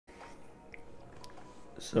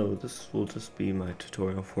So this will just be my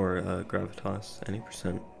tutorial for Gravitas, any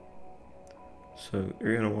percent. So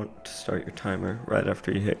you're going to want to start your timer right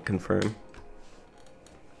after you hit confirm.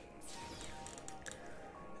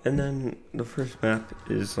 And then the first map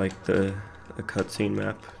is like a cutscene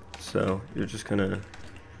map, so you're just going to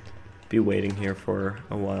be waiting here for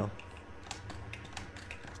a while.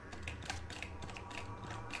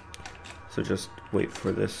 So just wait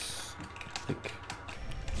for this like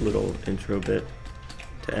little intro bit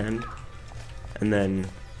to end, and then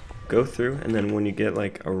go through, and then when you get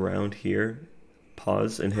like around here,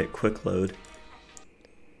 pause and hit quick load.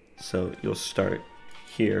 So you'll start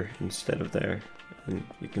here instead of there, and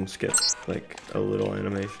you can skip like a little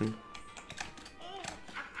animation.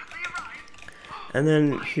 And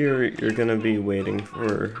then here you're gonna be waiting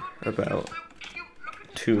for about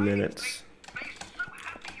 2 minutes.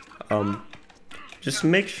 Just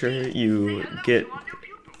make sure you get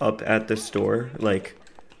up at the store like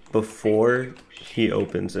before he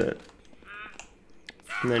opens it,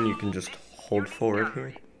 and then you can just hold forward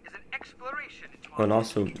here. Oh, and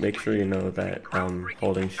also make sure you know that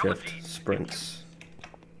holding shift sprints,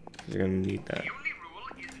 because you're gonna need that.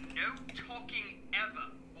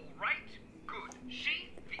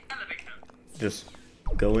 Just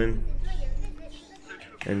go in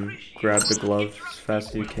and grab the glove as fast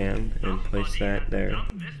as you can and place that there.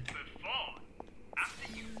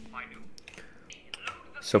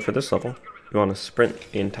 So for this level, you want to sprint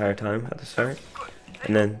the entire time at the start,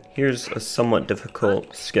 and then here's a somewhat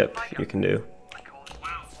difficult skip you can do.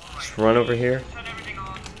 Just run over here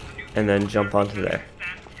and then jump onto there.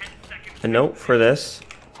 A note for this,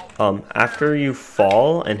 after you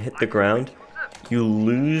fall and hit the ground, you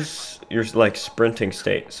lose your like sprinting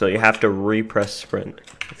state, so you have to repress sprint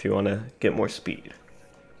if you want to get more speed.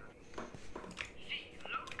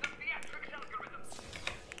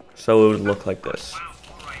 So it would look like this.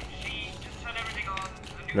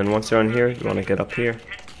 And then once you're on here, you want to get up here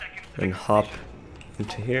and hop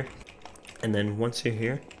into here. And then once you're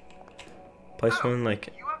here, place one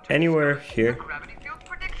like anywhere here.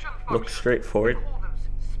 Look straight forward.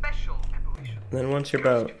 And then once you're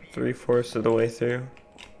about 3/4 of the way through,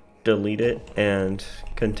 delete it and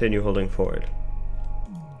continue holding forward.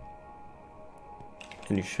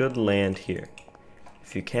 And you should land here.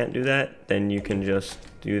 If you can't do that, then you can just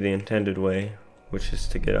do the intended way, which is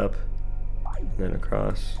to get up and then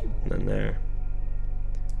across and then there.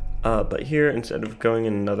 But here, instead of going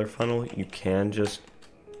in another funnel, you can just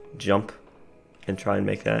jump and try and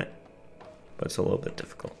make that, but it's a little bit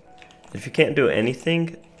difficult. If you can't do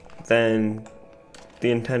anything, then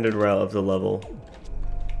the intended route of the level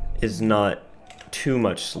is not too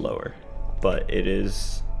much slower, but it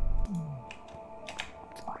is.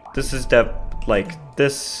 This is definitely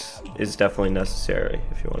necessary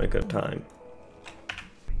if you want a good time.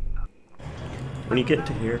 When you get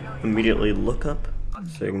to here, immediately look up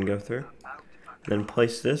so you can go through. Then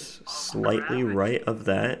place this slightly right of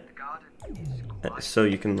that, so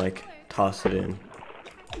you can like toss it in.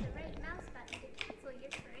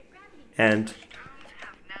 And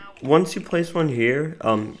once you place one here,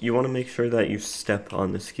 you want to make sure that you step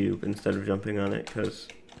on this cube instead of jumping on it, because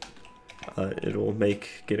it will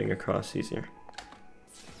make getting across easier.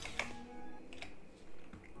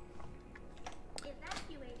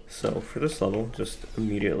 So for this level, just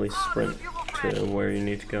immediately sprint to where you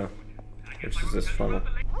need to go, which is this funnel.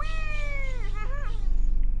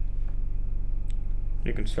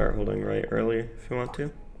 You can start holding right early if you want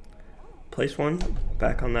to. Place one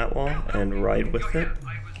back on that wall and ride with it.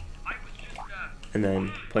 And then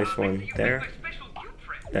place one there,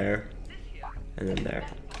 there, and then there.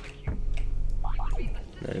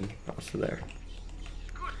 And then also there.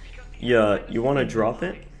 Yeah, you want to drop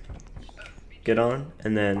it, get on,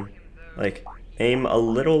 and then like aim a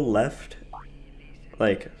little left,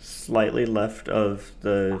 like slightly left of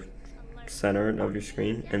the center of your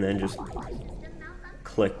screen, and then just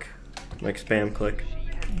click, like spam click.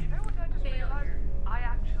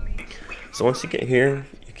 So once you get here,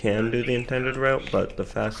 you can do the intended route, but the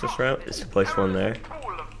fastest route is to place one there,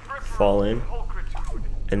 fall in,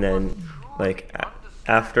 and then like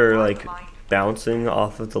after like bouncing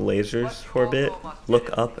off of the lasers for a bit, look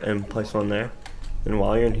up and place one there. And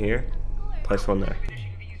while you're in here, place one there.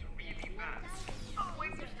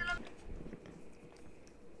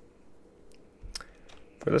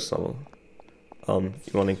 For this level, you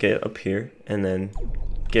want to get up here and then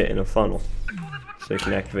get in a funnel, so you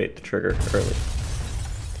can activate the trigger early.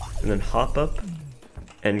 And then hop up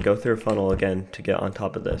and go through a funnel again to get on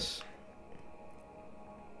top of this.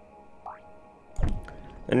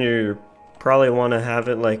 And you probably want to have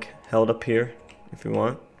it like held up here if you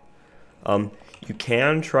want. You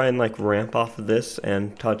can try and like ramp off of this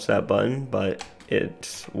and touch that button, but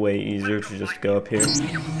it's way easier to just go up here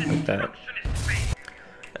like that.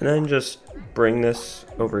 And then just bring this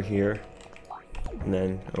over here, and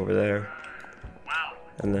then over there,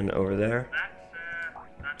 and then over there,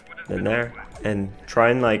 then there, and try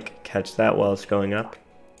and like catch that while it's going up,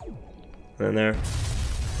 and then there.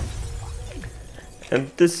 And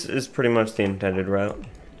this is pretty much the intended route.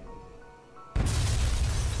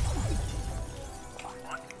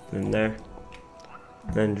 And there,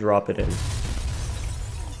 and then drop it in.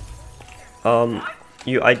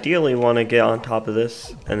 You ideally want to get on top of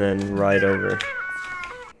this and then ride over.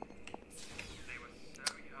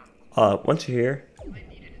 Once you're here,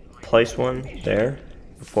 place one there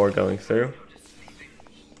before going through,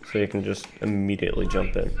 so you can just immediately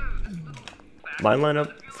jump in. My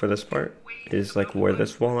lineup for this part is like where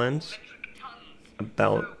this wall ends,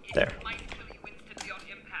 about there.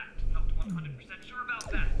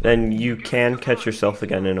 Then you can catch yourself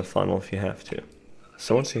again in a funnel if you have to.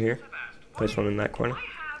 So once you're here, place one in that corner,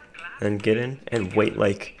 then get in and wait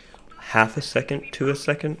like half a second to a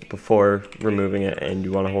second before removing it, and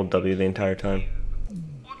you want to hold W the entire time,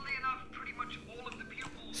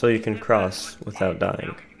 so you can cross without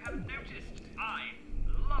dying.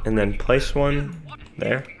 And then place one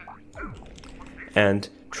there, and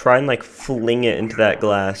try and like fling it into that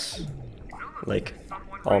glass, like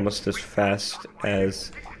almost as fast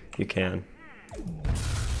as you can,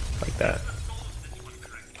 like that.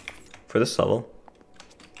 For this level,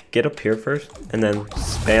 get up here first, and then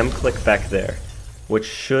spam click back there, which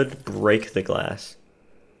should break the glass.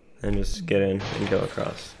 And just get in and go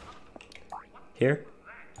across. Here,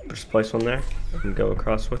 just place one there, and go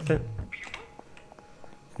across with it.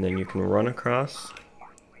 And then you can run across,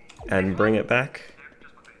 and bring it back,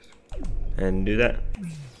 and do that.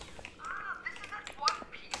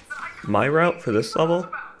 My route for this level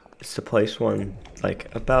is to place one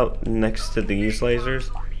like about next to these lasers,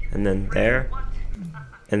 and then there,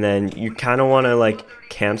 and then you kind of want to like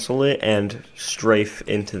cancel it and strafe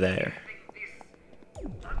into there,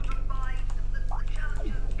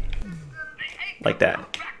 like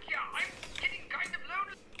that.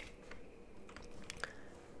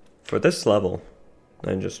 For this level,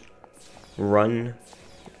 then just run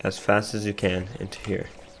as fast as you can into here.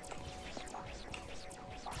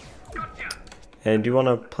 And you want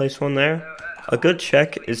to place one there. A good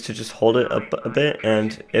check is to just hold it up a bit,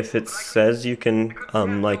 and if it says you can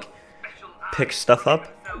like pick stuff up,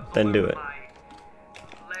 then do it.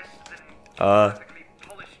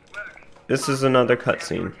 This is another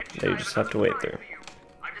cutscene that you just have to wait through.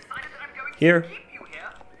 Here,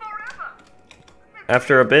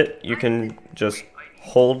 after a bit, you can just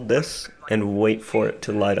hold this and wait for it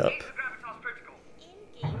to light up.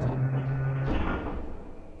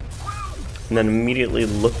 And then immediately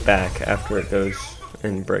look back after it goes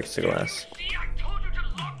and breaks the glass.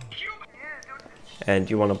 And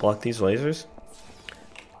you want to block these lasers.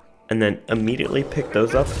 And then immediately pick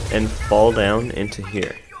those up and fall down into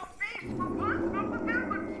here.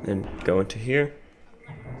 Then go into here.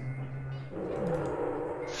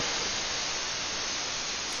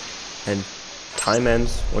 And time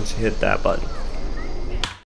ends once you hit that button.